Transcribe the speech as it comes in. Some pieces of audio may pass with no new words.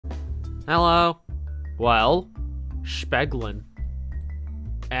Hello. Well, Speglin.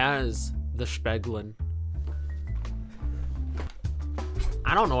 As the Speglin.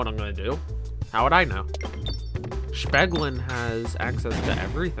 I don't know what I'm gonna do. How would I know? Speglin has access to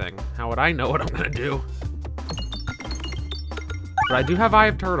everything. How would I know what I'm gonna do? But I do have Eye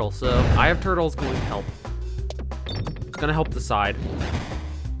of Turtle, so Eye of Turtle is going to help. It's gonna help decide.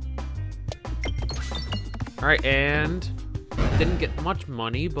 Alright, and didn't get much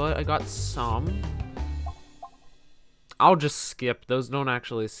money, but I got some. I'll just skip. Those don't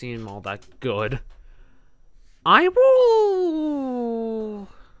actually seem all that good. I will...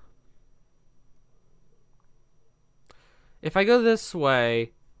 If I go this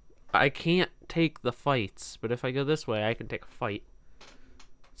way, I can't take the fights. But if I go this way, I can take a fight.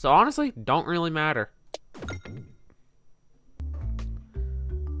 So honestly, don't really matter.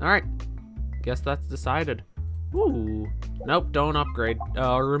 Alright. Guess that's decided. Ooh. Nope, don't upgrade.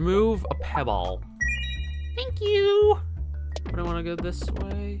 Remove a pebble. Thank you. But I want to go this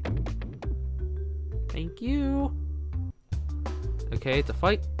way. Thank you. Okay, it's a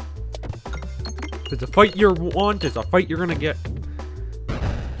fight. If it's a fight you want, it's a fight you're gonna get.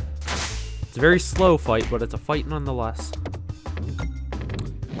 It's a very slow fight, but it's a fight nonetheless.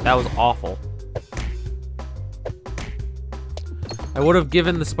 That was awful. I would have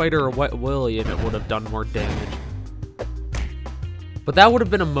given the spider a wet willy and it would have done more damage. But that would have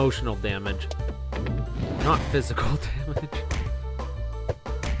been emotional damage, not physical damage.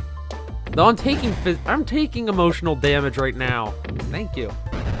 Though I'm taking emotional damage right now. Thank you.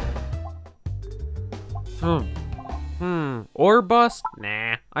 Or bust?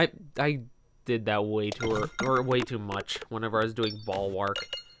 Nah. I did that way too much whenever I was doing bulwark.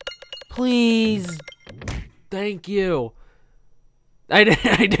 Please. Thank you. I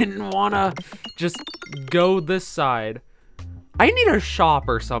didn't want to just go this side. I need a shop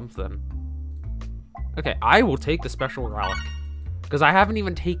or something. Okay, I will take the special relic. Because I haven't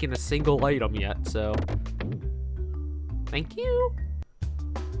even taken a single item yet, so... Thank you.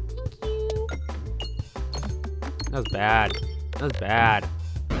 Thank you. That was bad. That was bad.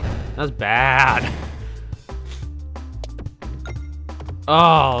 That was bad.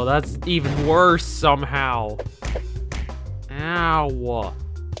 Oh, that's even worse somehow. Ow.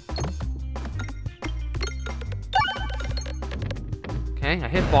 Okay, I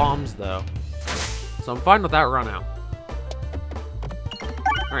hit bombs though. So I'm fine with that run out.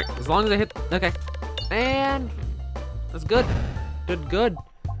 Alright, as long as I hit... Okay. And... That's good. Good.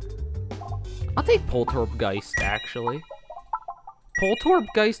 I'll take Poltergeist, actually.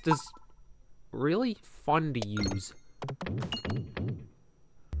 Poltergeist is really fun to use.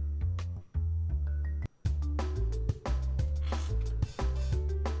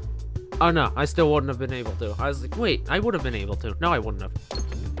 Oh no, I still wouldn't have been able to. I was like, wait, I would have been able to. No, I wouldn't have.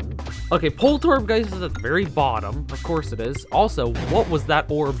 Okay, Poltergeist is at the very bottom. Of course it is. Also, what was that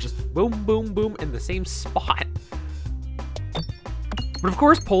orb just boom, boom, boom in the same spot? But of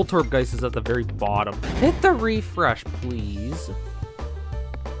course, Poltergeist is at the very bottom. Hit the refresh, please.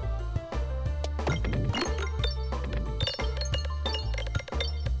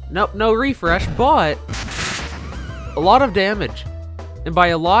 Nope, no refresh, but a lot of damage. And by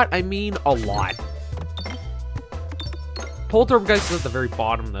a lot, I mean a lot. Poltergeist is at the very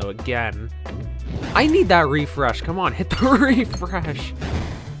bottom, though, again. I need that refresh. Come on, hit the refresh.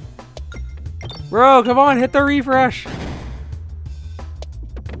 Bro, come on, hit the refresh.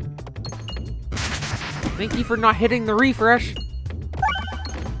 Thank you for not hitting the refresh.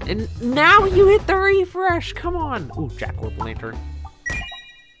 And now you hit the refresh. Come on. Ooh, Jack-o'-lantern.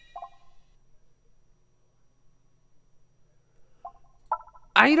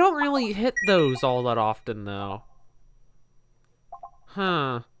 I don't really hit those all that often, though.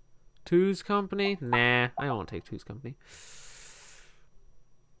 Huh. Two's Company? Nah, I won't take Two's Company.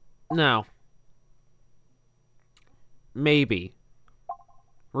 No. Maybe.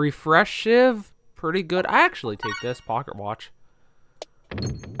 Refresh Shiv? Pretty good. I actually take this Pocket Watch.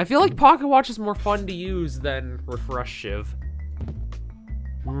 I feel like Pocket Watch is more fun to use than Refresh Shiv.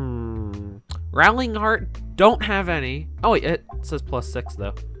 Rallying Heart, don't have any. Oh wait, it says +6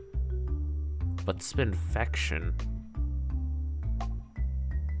 though. But Spinfection.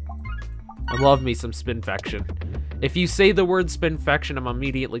 I love me some Spinfection. If you say the word Spinfection, I'm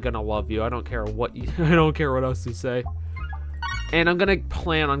immediately gonna love you. I don't care what I don't care what else you say. And I'm gonna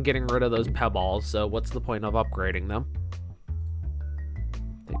plan on getting rid of those pebbles, so what's the point of upgrading them?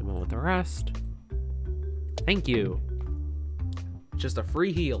 Take them on with the rest. Thank you. Just a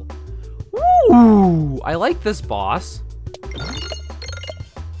free heal. Ooh, I like this boss.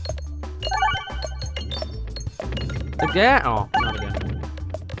 Again? Oh, not again.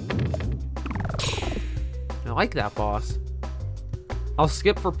 I like that boss. I'll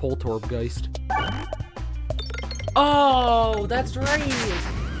skip for Poltergeist. Oh, that's right.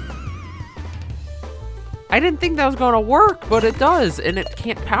 I didn't think that was going to work, but it does, and it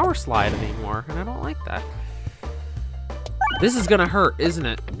can't power slide anymore, and I don't like that. This is gonna hurt, isn't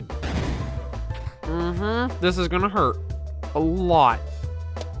it? Mm-hmm. This is gonna hurt a lot.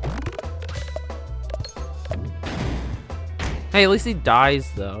 Hey, at least he dies,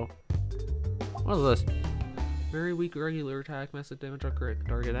 though. What is this? Very weak regular attack, massive damage on crit.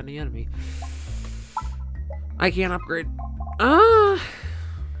 Target any enemy. I can't upgrade.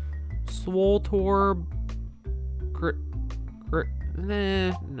 Swoltorb. Crit.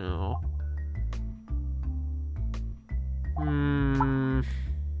 Nah, no.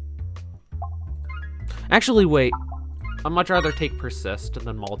 Actually, wait. I'd much rather take Persist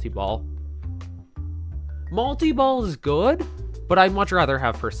than Multi-Ball. Multi-Ball is good, but I'd much rather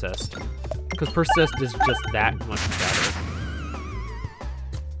have Persist. Because Persist is just that much better.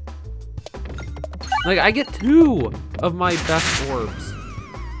 Like, I get 2 of my best orbs.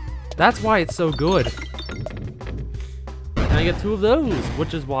 That's why it's so good. And I get 2 of those,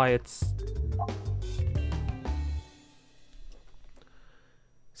 which is why it's...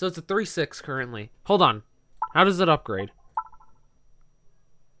 So it's a 3-6 currently. Hold on. How does it upgrade?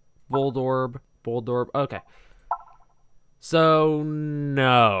 Bold Orb. Okay. So,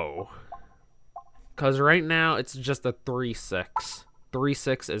 no. Because right now, it's just a 3-6.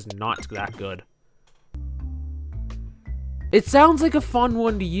 3-6 is not that good. It sounds like a fun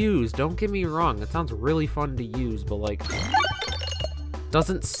one to use. Don't get me wrong. It sounds really fun to use, but, like,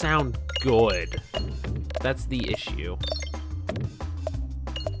 doesn't sound good. That's the issue.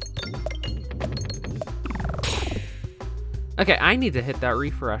 Okay, I need to hit that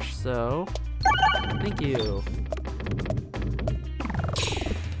refresh, so... Thank you.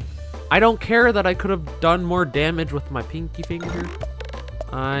 I don't care that I could have done more damage with my pinky finger.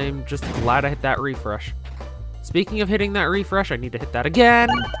 I'm just glad I hit that refresh. Speaking of hitting that refresh, I need to hit that again.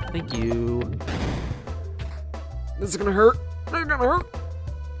 Thank you. This is gonna hurt. This is gonna hurt.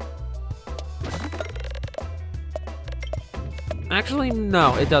 Actually,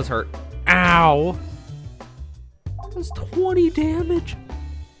 no, it does hurt. Ow. That's 20 damage.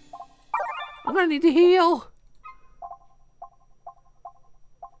 I'm gonna need to heal.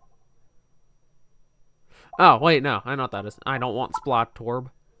 Oh, wait, no. I know what that is. I don't want Splatorb.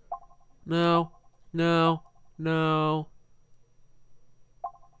 No. No. No.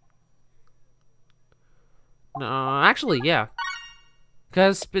 No, actually, yeah.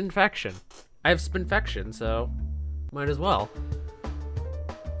 Because Spinfection. I have Spinfection, so might as well.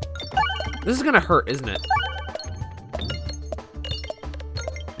 This is gonna hurt, isn't it?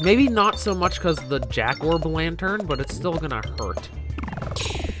 Maybe not so much because of the Jack Orb Lantern, but it's still gonna hurt.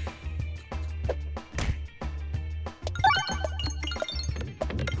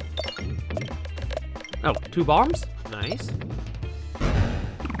 Oh, 2 bombs? Nice.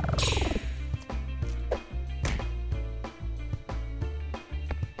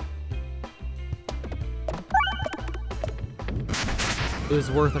 It was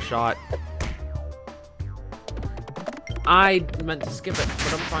worth a shot. I meant to skip it,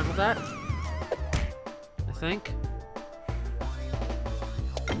 but I'm fine with that. I think.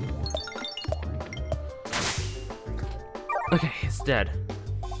 Okay, it's dead.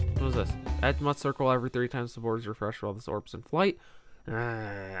 What was this? Add must circle every 3 times the board is refreshed while this orb's in flight. It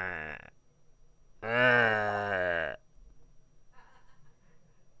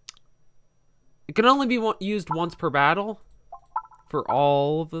can only be used once per battle for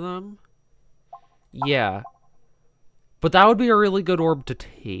all of them. Yeah. But that would be a really good orb to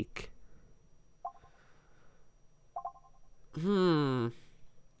take. After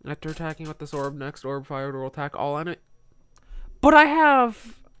attacking with this orb, next orb fired will attack all enemy. But I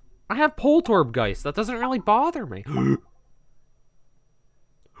have Poltergeist. That doesn't really bother me.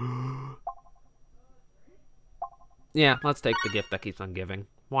 Yeah, let's take the gift that keeps on giving.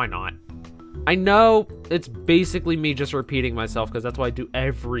 Why not? I know it's basically me just repeating myself because that's what I do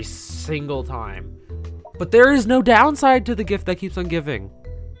every single time. But there is no downside to the gift that keeps on giving.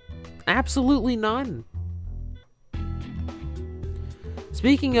 Absolutely none.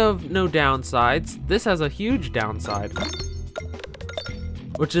 Speaking of no downsides, this has a huge downside.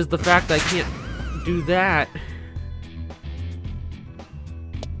 Which is the fact that I can't do that.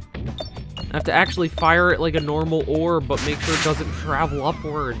 I have to actually fire it like a normal orb, but make sure it doesn't travel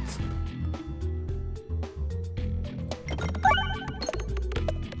upwards.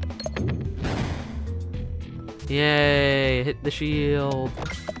 Yay, hit the shield.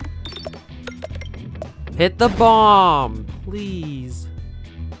 Hit the bomb, please.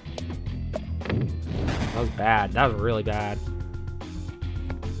 was bad. That was really bad.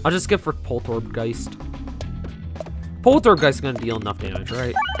 I'll just skip for Poltergeist. Poltergeist is gonna deal enough damage,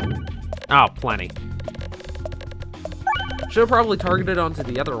 right? Oh, plenty. Should have probably targeted onto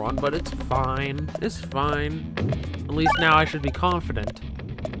the other one, but it's fine. It's fine. At least now I should be confident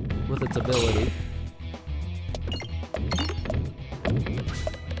with its ability.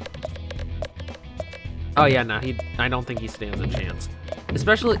 Oh yeah, no, I don't think he stands a chance.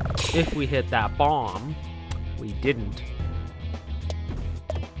 Especially if we hit that bomb. We didn't.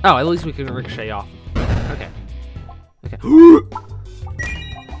 Oh, at least we can ricochet off. Okay. Okay.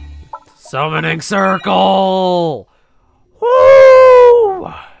 Summoning circle!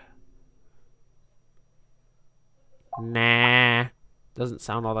 Woo! Nah. Doesn't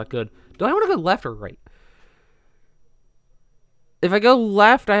sound all that good. Do I want to go left or right? If I go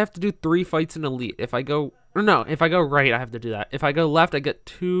left, I have to do 3 fights in Elite. If I go... No, if I go right, I have to do that. If I go left, I get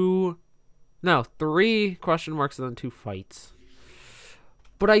 2... No, 3 question marks and then 2 fights.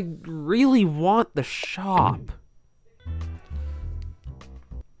 But I really want the shop.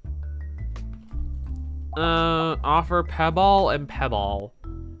 Offer Pebble and Pebble.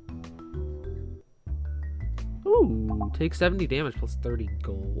 Ooh, take 70 damage plus 30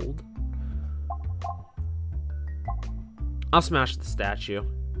 gold. I'll smash the statue.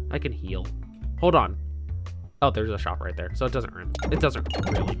 I can heal. Hold on. Oh, there's a shop right there, so it doesn't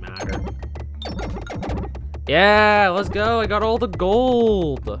really matter. Yeah, let's go. I got all the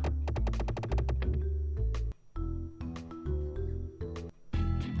gold.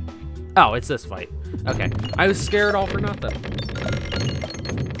 Oh, it's this fight. Okay, I was scared all for nothing.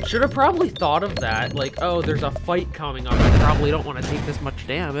 Should have probably thought of that. Like, oh, there's a fight coming up. I probably don't want to take this much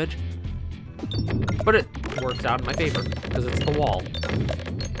damage. But it works out in my favor, because it's the wall.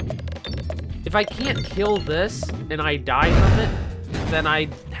 If I can't kill this, and I die from it, then I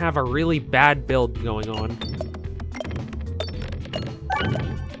have a really bad build going on.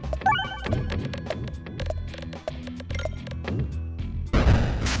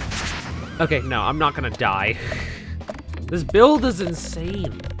 Okay, no, I'm not gonna die. This build is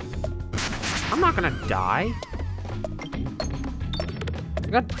insane. I'm not gonna die. I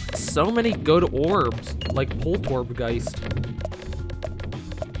got so many good orbs, like Poltergeist.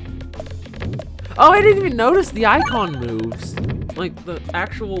 Oh, I didn't even notice the icon moves. Like the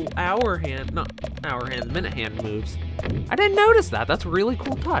actual minute hand moves. I didn't notice that. That's a really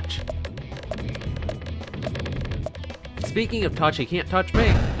cool touch. Speaking of touch, he can't touch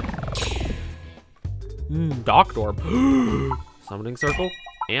me. Docked Orb. Summoning Circle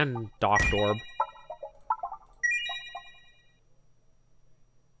and Docked Orb.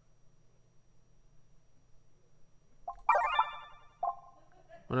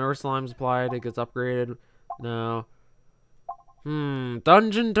 Whenever slime's applied, it gets upgraded. No.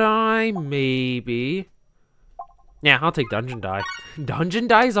 Dungeon Die, maybe. Yeah, I'll take Dungeon Die. Dungeon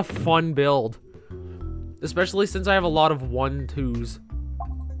Die is a fun build. Especially since I have a lot of 1-2s.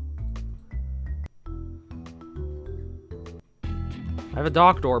 I have a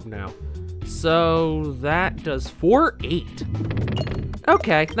Docked Orb now. So that does 4-8.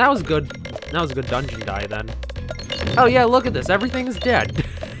 Okay, that was good. That was a good Dungeon Die then. Oh yeah, look at this. Everything's dead.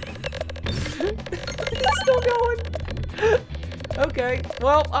 It's still going. Okay,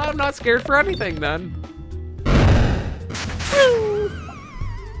 well, I'm not scared for anything then.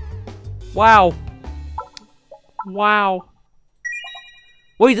 Wow. Wow.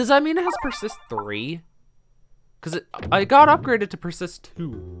 Wait, does that mean it has Persist 3? Because I got upgraded to Persist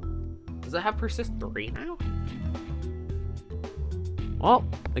 2. Does it have Persist 3 now? Well,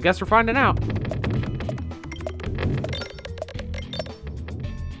 I guess we're finding out.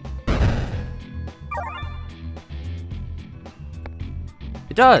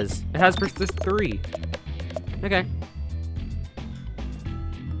 It does. It has Persist 3. Okay.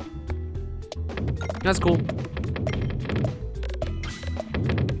 That's cool.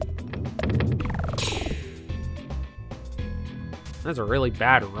 That's a really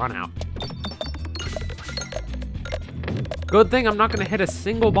bad run out. Good thing I'm not gonna hit a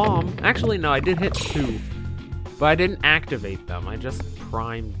single bomb. Actually, no, I did hit 2. But I didn't activate them. I just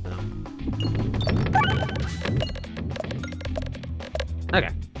primed them. Okay.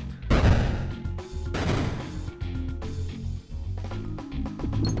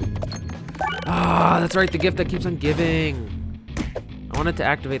 Ah, that's right, the gift that keeps on giving. I wanted to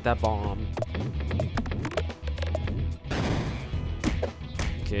activate that bomb.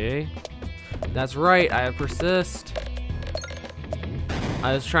 Okay. That's right, I have Persist.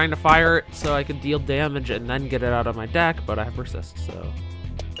 I was trying to fire it so I could deal damage and then get it out of my deck, but I have Persist, so...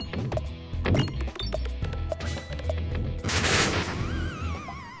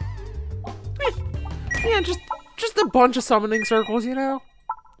 Yeah, just a bunch of summoning circles, you know?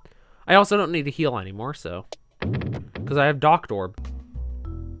 I also don't need to heal anymore, so. Because I have Docked Orb.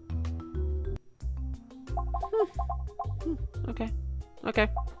 Okay. Okay.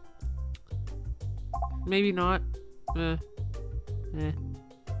 Maybe not. I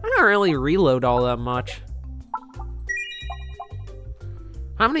don't really reload all that much.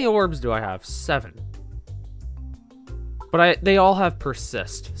 How many orbs do I have? 7. But they all have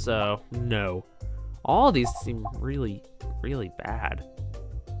persist, so no. All of these seem really, really bad.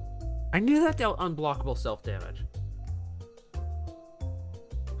 I knew that dealt unblockable self-damage.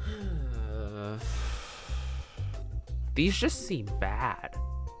 These just seem bad.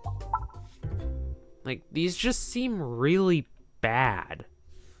 Like, these just seem really bad.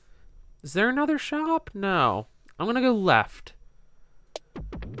 Is there another shop? No. I'm gonna go left.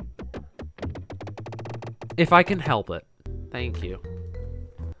 If I can help it. Thank you.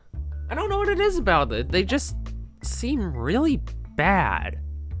 I don't know what it is about it. They just seem really bad.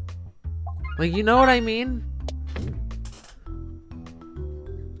 Like, you know what I mean?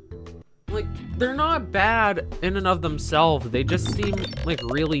 Like, they're not bad in and of themselves. They just seem, like,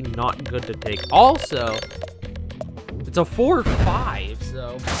 really not good to take. Also, it's a 4-5,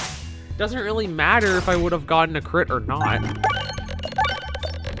 so it doesn't really matter if I would have gotten a crit or not.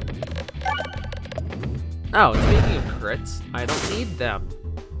 Oh, speaking of crits, I don't need them.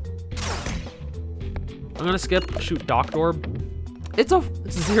 I'm gonna skip shoot Docked Orb. It's a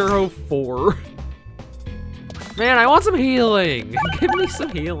 0-4. Man, I want some healing. Give me some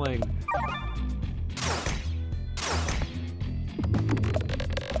healing.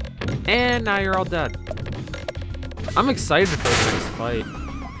 And now you're all dead. I'm excited for the next fight.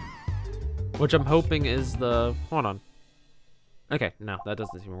 Which I'm hoping is the... Hold on. Okay, no, that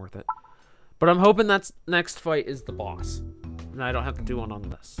doesn't seem worth it. But I'm hoping that's next fight is the boss. And I don't have to do one on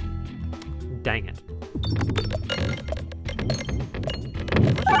this. Dang it.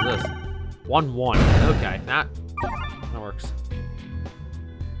 What is this? 1-1. Okay, that works.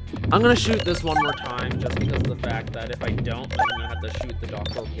 I'm gonna shoot this one more time just because of the fact that if I don't, then I'm gonna have to shoot the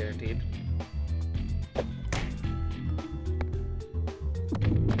Docked Orb guaranteed.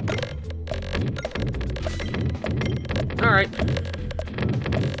 Alright.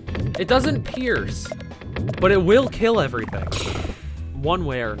 It doesn't pierce, but it will kill everything. One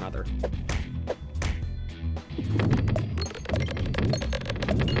way or another.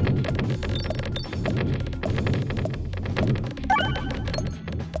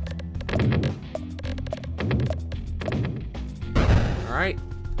 Alright.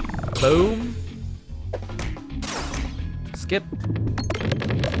 Boom. Skip.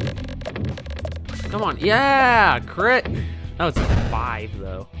 Come on. Yeah! Crit! Oh, it's a 5,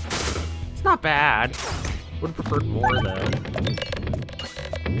 though. It's not bad. Would have preferred more, though.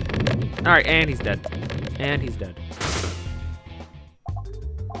 Alright, and he's dead. And he's dead.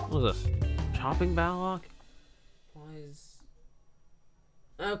 What is this? Chopping Ballock? Why is...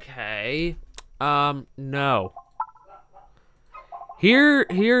 Okay. No.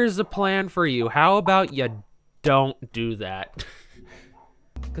 Here's a plan for you. How about you don't do that?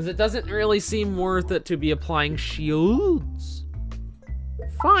 Because it doesn't really seem worth it to be applying shields.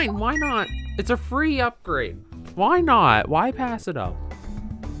 Fine, why not? It's a free upgrade. Why not? Why pass it up?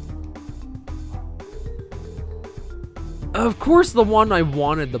 Of course the one I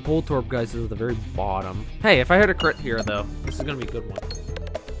wanted, the Voltorb guys, is at the very bottom. Hey, if I hit a crit here, though, this is gonna be a good one.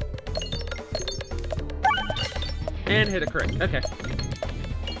 And hit a crit, okay.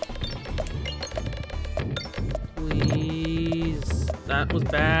 Please, that was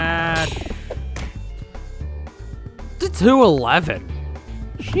bad. It's a 211.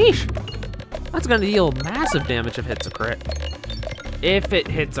 Sheesh. That's gonna deal massive damage if it hits a crit. If it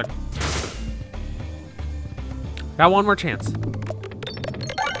hits a... Got one more chance.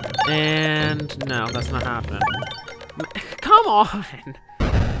 And no, that's not happening. Come on!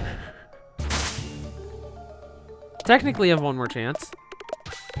 Technically I have one more chance.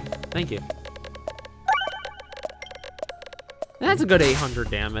 Thank you. That's a good 800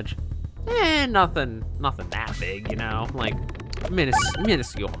 damage. Nothing that big, you know? Like,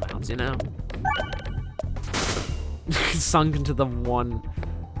 minuscule amounts, you know? Sunk into the one.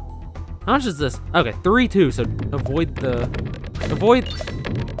 How much is this? Okay, 3-2, so avoid.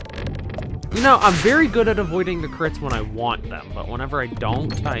 You know, I'm very good at avoiding the crits when I want them, but whenever I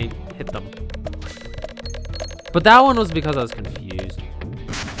don't, I hit them. But that one was because I was confused.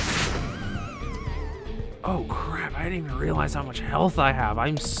 Oh crap, I didn't even realize how much health I have.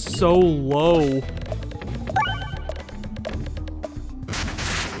 I'm so low.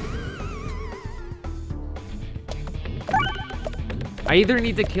 I either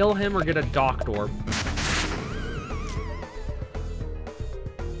need to kill him or get a Docked Orb.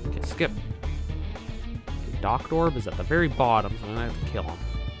 Docked Orb is at the very bottom, so I'm gonna have to kill him.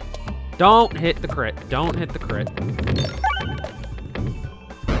 Don't hit the crit. Don't hit the crit.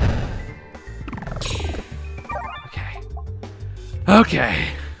 Okay. Okay.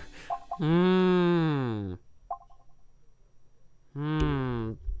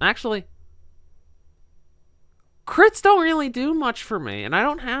 Actually, crits don't really do much for me, and I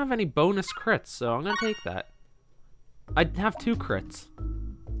don't have any bonus crits, so I'm gonna take that. I'd have 2 crits.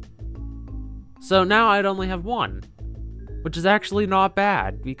 So now I'd only have 1, which is actually not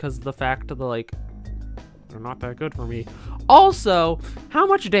bad because the fact of the, like, they're not that good for me. Also, how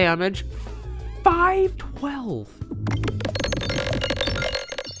much damage? 512.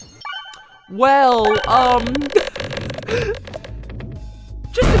 Well,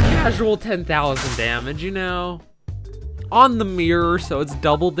 just a casual 10,000 damage, you know? On the mirror, so it's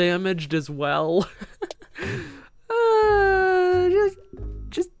double damaged as well.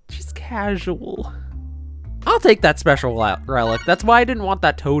 Just casual. I'll take that special relic. That's why I didn't want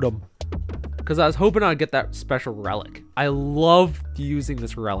that totem. Because I was hoping I'd get that special relic. I love using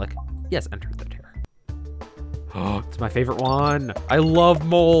this relic. Yes, enter the terror. Oh, it's my favorite one. I love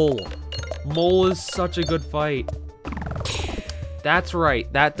Mole. Mole is such a good fight. That's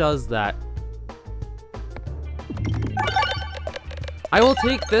right, that does that. I will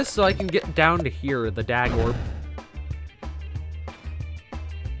take this so I can get down to here, the Dag Orb.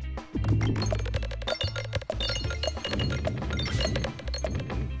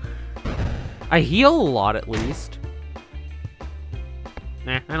 I heal a lot at least.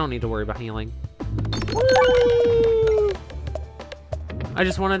 Nah, I don't need to worry about healing. Woo! I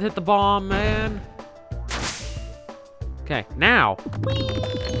just wanted to hit the bomb, man. Okay, now.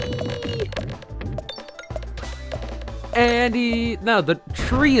 Whee! And no, the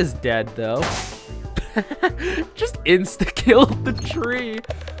tree is dead though. Just insta-killed the tree.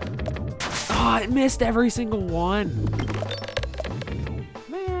 Oh, it missed every single one.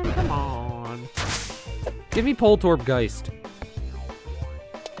 Man, come on. Give me Poltorb Geist.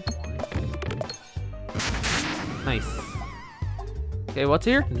 Nice. Okay, what's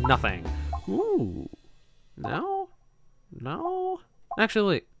here? Nothing. Ooh. No? No?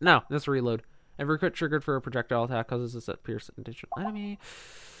 Actually, wait. No, let's reload. Every crit triggered for a projectile attack causes a set pierce additional enemy.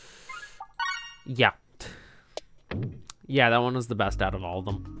 Yeah. Yeah, that one was the best out of all of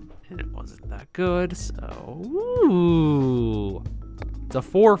them. And it wasn't that good, so... Ooh. It's a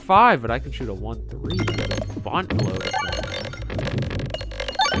 4-5, but I can shoot a 1-3. Font load.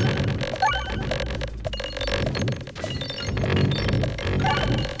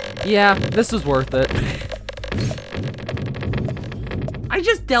 Yeah, this was worth it. I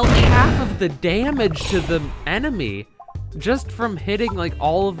just dealt half of the damage to the enemy just from hitting like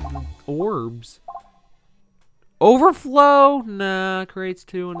all of the orbs. Overflow? Nah, creates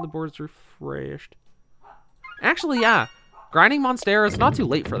 2 and the board's refreshed. Actually, yeah. Grinding Monstera, it's not too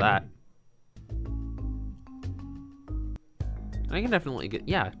late for that. I can definitely get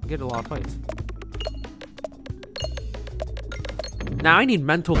a lot of fights. Now I need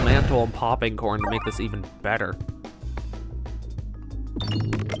Mental Mantle and Popping Corn to make this even better.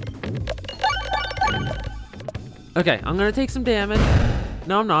 Okay, I'm gonna take some damage.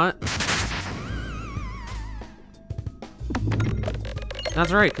 No, I'm not.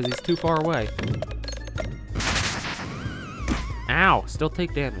 That's right, because he's too far away. Ow, still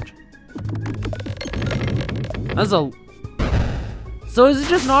take damage. That's a... So is it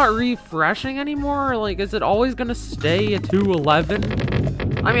just not refreshing anymore? Like, is it always gonna stay at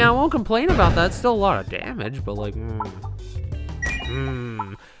 211? I mean, I won't complain about that. It's still a lot of damage, but like...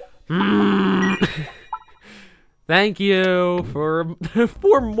 Thank you for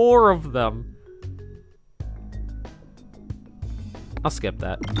more of them. I'll skip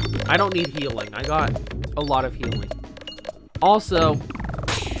that. I don't need healing. I got a lot of healing. Also,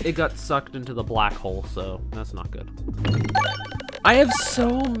 it got sucked into the black hole, so that's not good. I have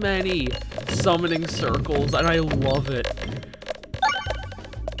so many summoning circles, and I love it.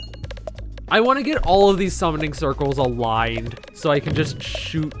 I want to get all of these summoning circles aligned, so I can just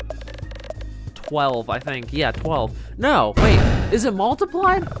shoot 12, I think. Yeah, 12. No, wait, is it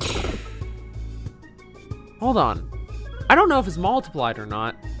multiplied? Hold on. I don't know if it's multiplied or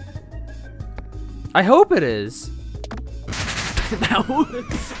not. I hope it is. That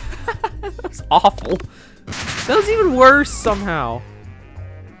was awful. That was even worse somehow.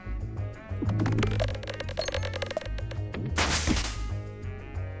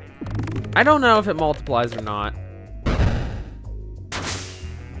 I don't know if it multiplies or not.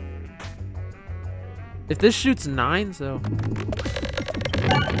 If this shoots 9, so...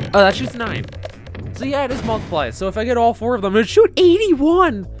 Oh, that shoots 9. So yeah, it is multiplied. So if I get all 4 of them, it'd shoot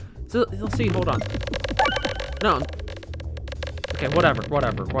 81. So let's see, hold on. No. Okay, whatever. I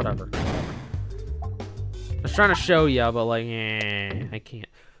was trying to show ya, but like, I can't.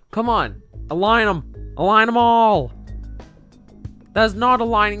 Come on, align them. Align them all. That's not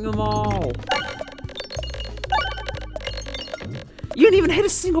aligning them all. You didn't even hit a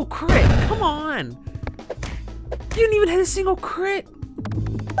single crit. Come on. You didn't even hit a single crit.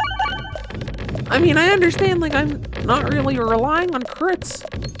 I mean, I understand, like, I'm not really relying on crits.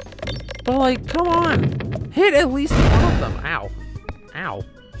 But, like, come on. Hit at least one of them. Ow. Ow.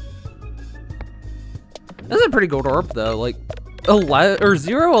 This is a pretty good orb, though. Like, 11, or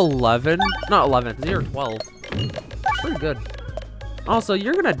 0, 11. Not 11, 0, 12. Pretty good. Also,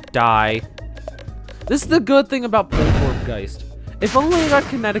 you're gonna die. This is the good thing about Poltergeist. If only I got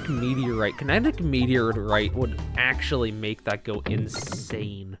Kinetic Meteorite. Kinetic Meteorite would actually make that go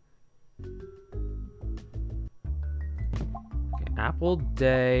insane. Okay, Apple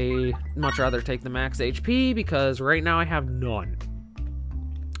Day. Much rather take the max HP because right now I have none.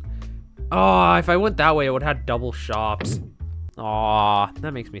 Oh, if I went that way, I would have had double shops. Aw,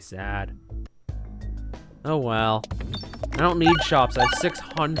 that makes me sad. Oh well. I don't need shops. I have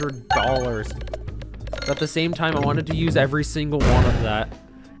 $600. But at the same time, I wanted to use every single one of that.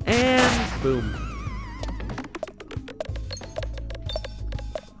 And boom.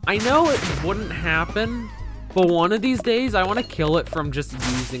 I know it wouldn't happen, but one of these days, I want to kill it from just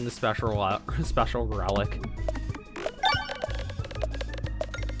using the special relic.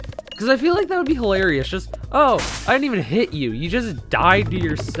 Because I feel like that would be hilarious. Just, oh, I didn't even hit you. You just died to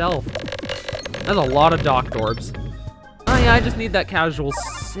yourself. That's a lot of docked orbs. Oh yeah, I just need that casual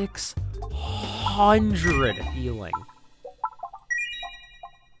 600 healing.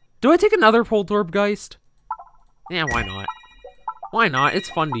 Do I take another Poltergeist? Yeah, why not? Why not? It's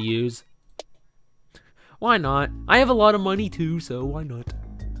fun to use. Why not? I have a lot of money too, so why not?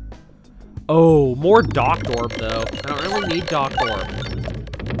 Oh, more docked orb though. I don't really need docked orb.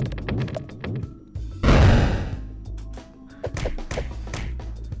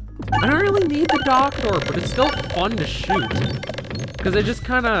 I don't really need the docked orb, but it's still fun to shoot. Because I just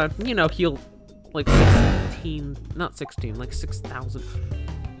kind of, you know, heal like 16, not 16, like 6,000.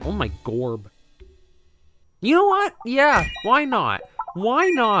 Oh my gorb. You know what? Yeah, why not? Why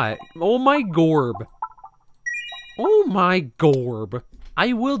not? Oh my gorb. Oh my gorb.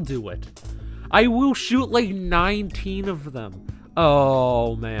 I will do it. I will shoot like 19 of them.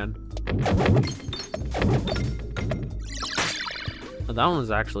 Oh man. Oh, that one was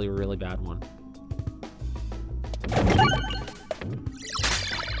actually a really bad one.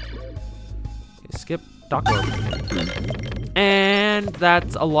 Okay, skip dock orb. And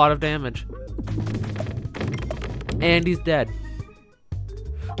that's a lot of damage. And he's dead.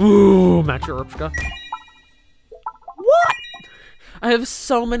 Ooh, match your Orbska. What? I have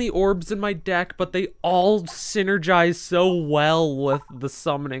so many orbs in my deck, but they all synergize so well with the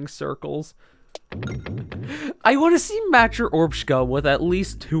summoning circles. I want to see match your Orbska with at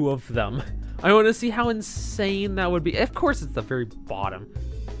least 2 of them. I want to see how insane that would be. Of course, it's the very bottom.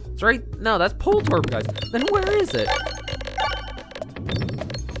 It's right. No, that's Poltergeist. Then where is it?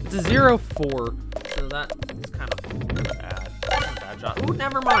 It's a 0-4. So that is kind of bad. Bad job. Ooh,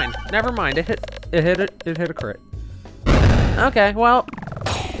 never mind. Never mind. It hit a crit. Okay, well,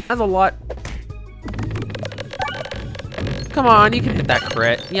 that's a lot. Come on, you can hit that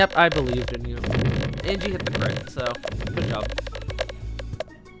crit. Yep, I believed in you. And you hit the crit, so good job.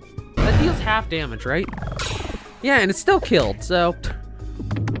 That deals half damage, right? Yeah, and it's still killed, so.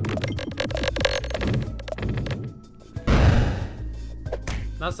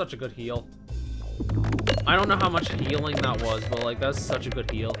 That's such a good heal. I don't know how much healing that was, but like that's such a good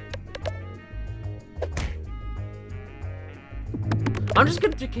heal. I'm just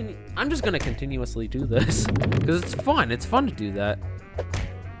gonna continuously do this because it's fun. It's fun to do that.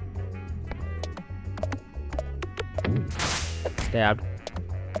 Stabbed.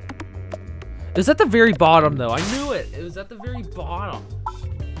 It was at the very bottom though. I knew it. It was at the very bottom.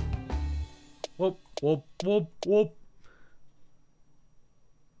 Whoop, whoop, whoop, whoop.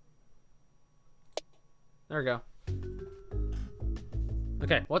 There we go.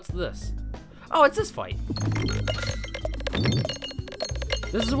 Okay, what's this? Oh, it's this fight.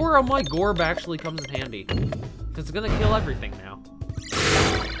 This is where my Gorb actually comes in handy. Because it's gonna kill everything now.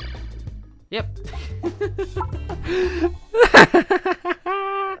 Yep.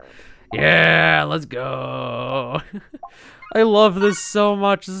 Yeah, let's go. I love this so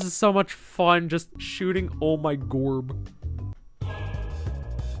much. This is so much fun just shooting oh my Gorb.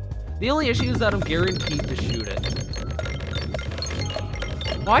 The only issue is that I'm guaranteed to shoot it.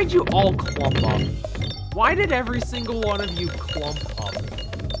 Why'd you all clump up? Why did every single one of you clump up?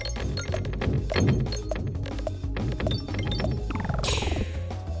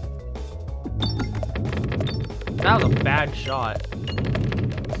 That was a bad shot.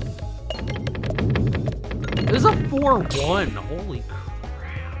 It was a 4-1. Holy crap.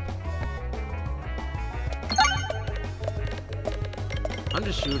 I'm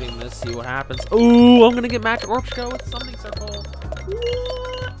just shooting this, see what happens. Ooh, I'm gonna get Magic Orb Show with Summoning Circle.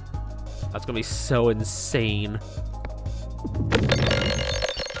 That's gonna be so insane.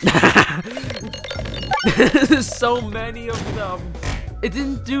 There's so many of them. It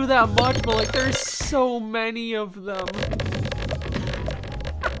didn't do that much, but like there's so many of them.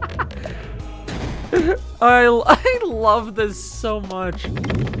 I love this so much.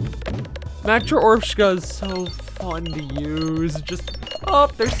 Magic Orpshka is so fun to use. Just, oh,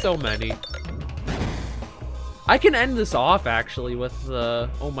 there's so many. I can end this off actually with the,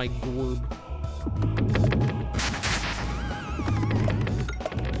 oh my gorb.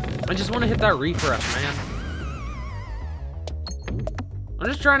 I just want to hit that refresh, man. I'm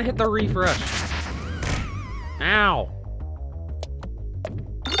just trying to hit the refresh. Ow.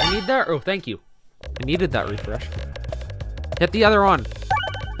 I need that, oh, thank you. I needed that refresh. Hit the other one.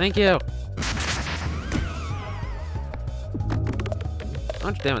 Thank you. How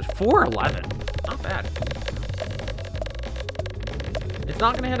much damage? 411. Not bad. It's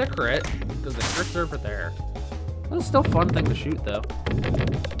not gonna hit a crit because the crits are over there. That's still a fun thing to shoot though.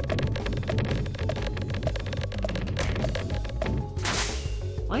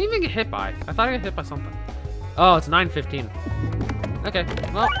 Why didn't even get hit by? I thought I got hit by something. Oh, it's 9:15. Okay,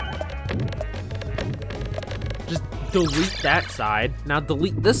 well. Just delete that side. Now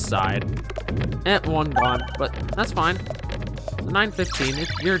delete this side. And one gone, but that's fine. 9:15.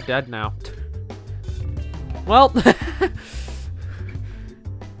 You're dead now. Well,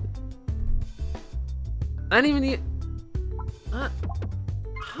 I didn't even need.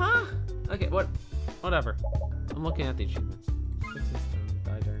 Huh? Okay, whatever. I'm looking at the achievements.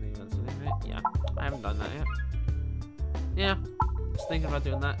 Yeah, I haven't done that yet. Yeah, just thinking about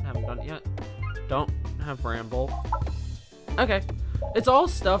doing that. Haven't done it yet. Don't have Ramble. Okay, it's all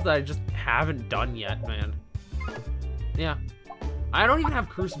stuff that I just haven't done yet, man. Yeah, I don't even have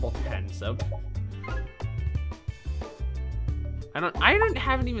Crucible 10, so I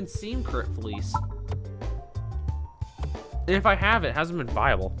haven't even seen Crit Fleece. And if I have, it hasn't been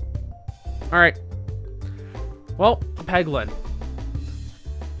viable. All right. Well, Peglin.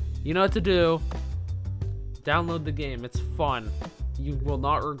 You know what to do. Download the game. It's fun. You will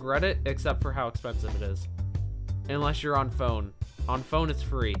not regret it, except for how expensive it is. Unless you're on phone. On phone, it's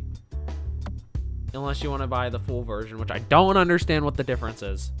free. Unless you want to buy the full version, which I don't understand what the difference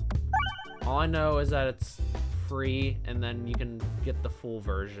is. All I know is that it's free, and then you can get the full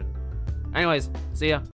version. Anyways, see ya.